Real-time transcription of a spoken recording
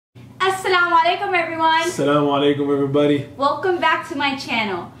Assalamu alaikum everyone. Assalamu alaikum everybody. Welcome back to my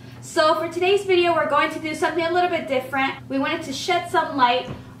channel. So for today's video we're going to do something a little bit different. We wanted to shed some light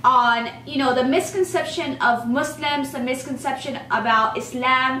on, the misconception of Muslims, the misconception about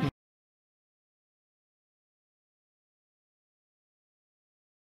Islam.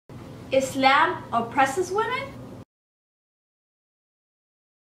 Islam oppresses women?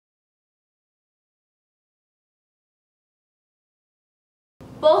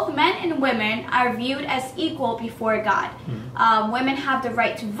 Both men and women are viewed as equal before God. Women have the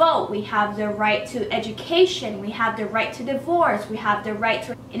right to vote, we have the right to education, we have the right to divorce, we have the right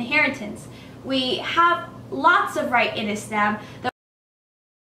to inheritance. We have lots of right in Islam.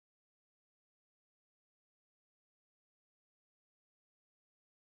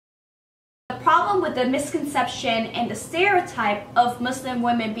 The problem with the misconception and the stereotype of Muslim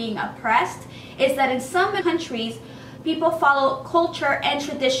women being oppressed is that in some countries, people follow culture and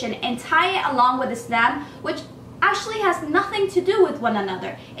tradition and tie it along with Islam, which actually has nothing to do with one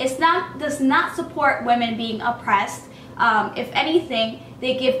another. Islam does not support women being oppressed. If anything,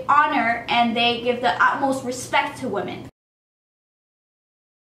 they give honor and they give the utmost respect to women.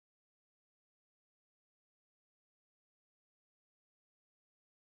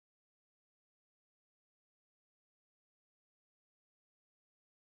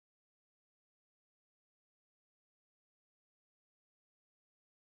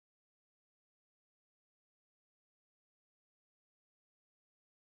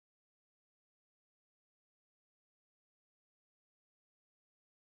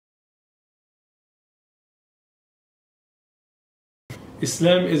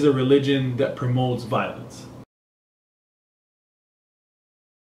 Islam is a religion that promotes violence.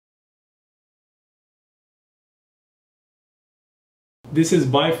 This is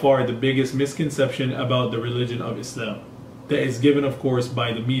by far the biggest misconception about the religion of Islam that is given, of course,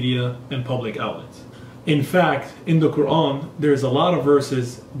 by the media and public outlets. In fact, in the Quran, there's a lot of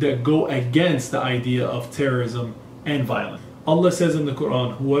verses that go against the idea of terrorism and violence. Allah says in the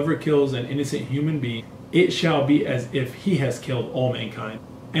Quran, whoever kills an innocent human being, it shall be as if he has killed all mankind.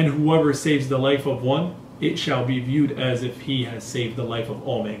 And whoever saves the life of one, it shall be viewed as if he has saved the life of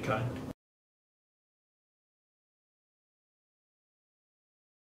all mankind.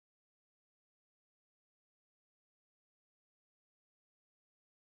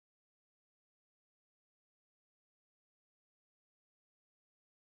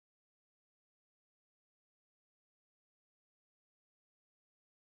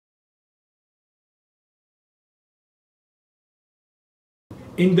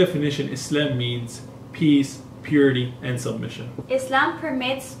 In definition, Islam means peace, purity, and submission. Islam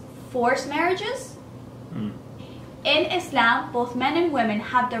permits forced marriages? In Islam, both men and women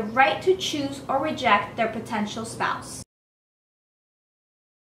have the right to choose or reject their potential spouse.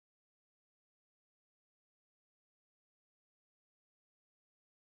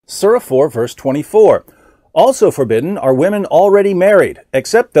 Surah 4, verse 24. Also forbidden are women already married,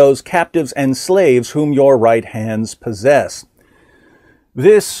 except those captives and slaves whom your right hands possess.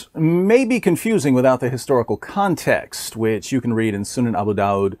 This may be confusing without the historical context, which you can read in Sunan Abu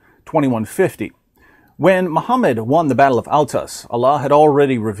Dawud 2150. When Muhammad won the Battle of Autas, Allah had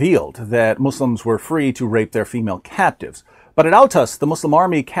already revealed that Muslims were free to rape their female captives. But at Autas, the Muslim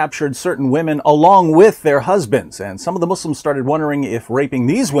army captured certain women along with their husbands, and some of the Muslims started wondering if raping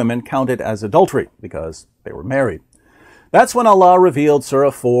these women counted as adultery, because they were married. That's when Allah revealed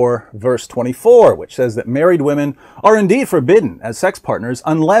Surah 4, verse 24, which says that married women are indeed forbidden as sex partners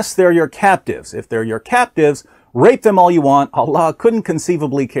unless they're your captives. If they're your captives, rape them all you want. Allah couldn't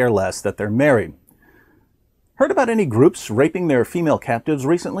conceivably care less that they're married. Heard about any groups raping their female captives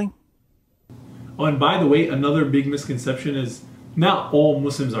recently? Oh, and by the way, another big misconception is not all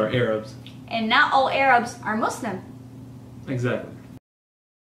Muslims are Arabs. And not all Arabs are Muslim. Exactly.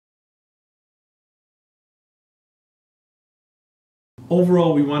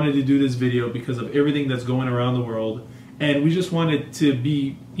 Overall, we wanted to do this video because of everything that's going around the world, and we just wanted to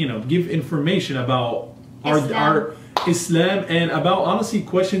be, give information about our Islam and about, honestly,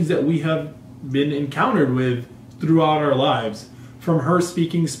 questions that we have been encountered with throughout our lives. From her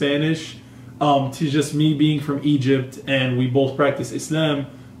speaking Spanish to just me being from Egypt, and we both practice Islam,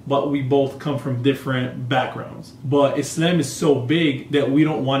 but we both come from different backgrounds. But Islam is so big that we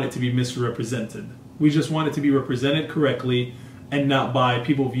don't want it to be misrepresented. We just want it to be represented correctly, and not by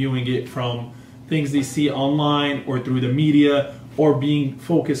people viewing it from things they see online or through the media, or being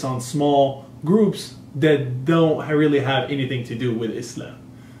focused on small groups that don't really have anything to do with Islam.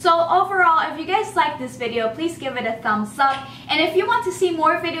 So overall, if you guys like this video, please give it a thumbs up. And if you want to see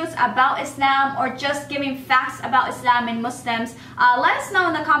more videos about Islam or just giving facts about Islam and Muslims, let us know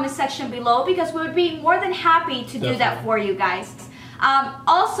in the comment section below, because we would be more than happy to do that for you guys.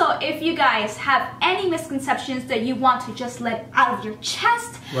 Also, if you guys have any misconceptions that you want to just let out of your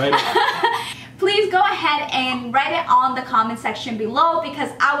chest, right. Please go ahead and write it on the comment section below,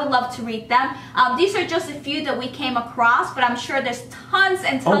 because I would love to read them. These are just a few that we came across, but I'm sure there's tons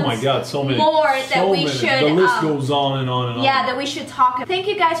and tons oh my God, so many, more that we should. The list goes on and on and on. Yeah, that we should talk about. Thank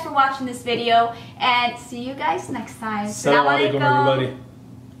you guys for watching this video, and see you guys next time. Assalamu alaikum, everybody.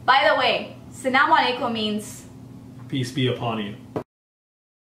 By the way, Assalamu alaikum means peace be upon you.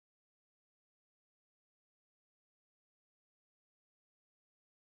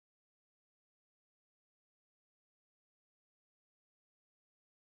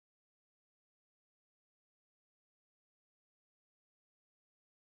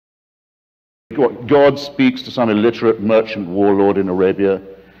 God speaks to some illiterate merchant warlord in Arabia,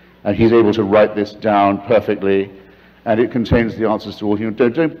 and he's able to write this down perfectly, and it contains the answers to all human.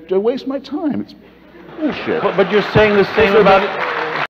 Don't waste my time. It's bullshit. But you're saying the same about